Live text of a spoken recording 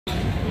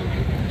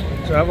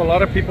So I have a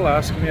lot of people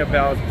asking me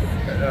about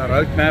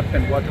roadmap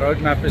and what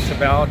roadmap is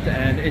about,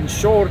 and in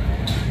short,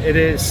 it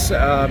is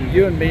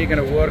you and me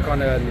going to work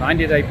on a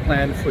 90-day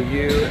plan for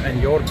you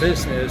and your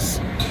business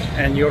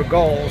and your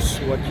goals,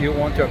 what you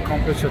want to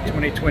accomplish for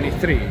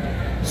 2023.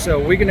 So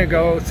we're going to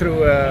go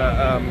through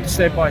a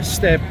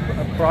step-by-step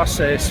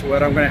process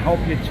where I'm going to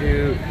help you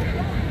to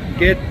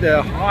get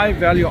the high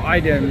value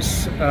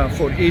items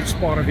for each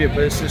part of your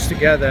business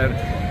together,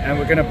 and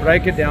we're going to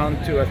break it down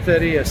to a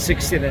 30, a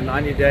 60, and a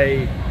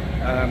 90-day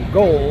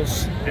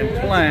goals and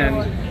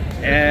plan,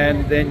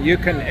 and then you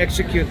can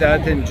execute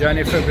that in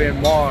January, February,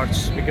 and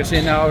March, because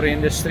in our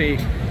industry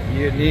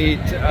you need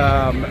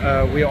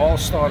we all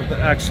start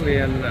actually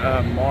in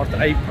March,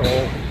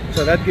 April,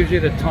 so that gives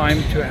you the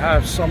time to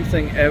have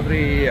something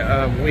every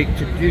week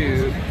to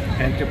do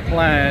and to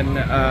plan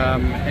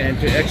and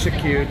to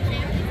execute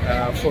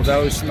for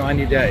those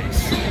 90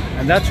 days.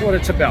 And that's what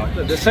it's about.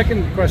 The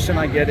second question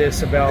I get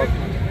is about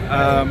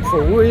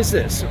for who is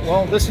this?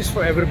 Well, this is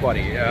for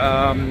everybody.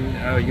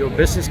 Your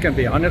business can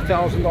be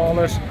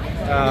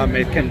 $100,000,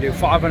 it can do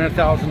 $500,000,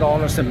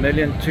 $1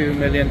 million, $2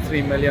 million,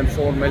 $3 million,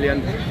 $4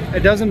 million.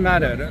 It doesn't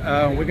matter.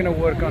 We're going to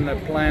work on a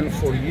plan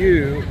for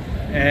you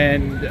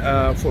and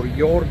for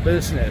your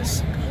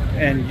business,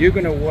 and you're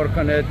going to work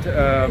on it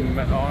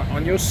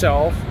on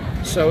yourself.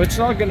 So it's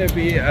not going to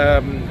be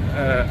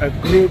a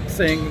group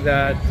thing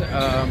that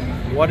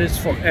what is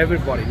for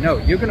everybody. No,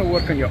 you're going to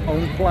work on your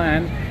own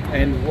plan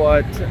and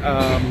what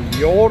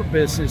your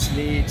business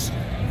needs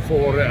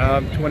for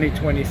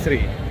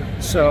 2023.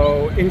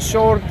 So in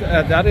short,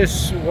 that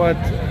is what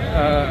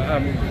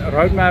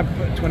Roadmap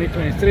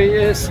 2023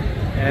 is.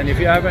 And if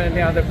you have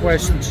any other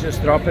questions,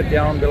 just drop it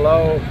down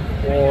below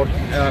or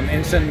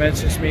instant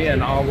message me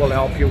and I will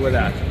help you with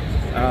that.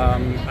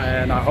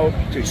 And I hope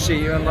to see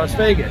you in Las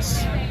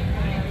Vegas.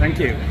 Thank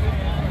you.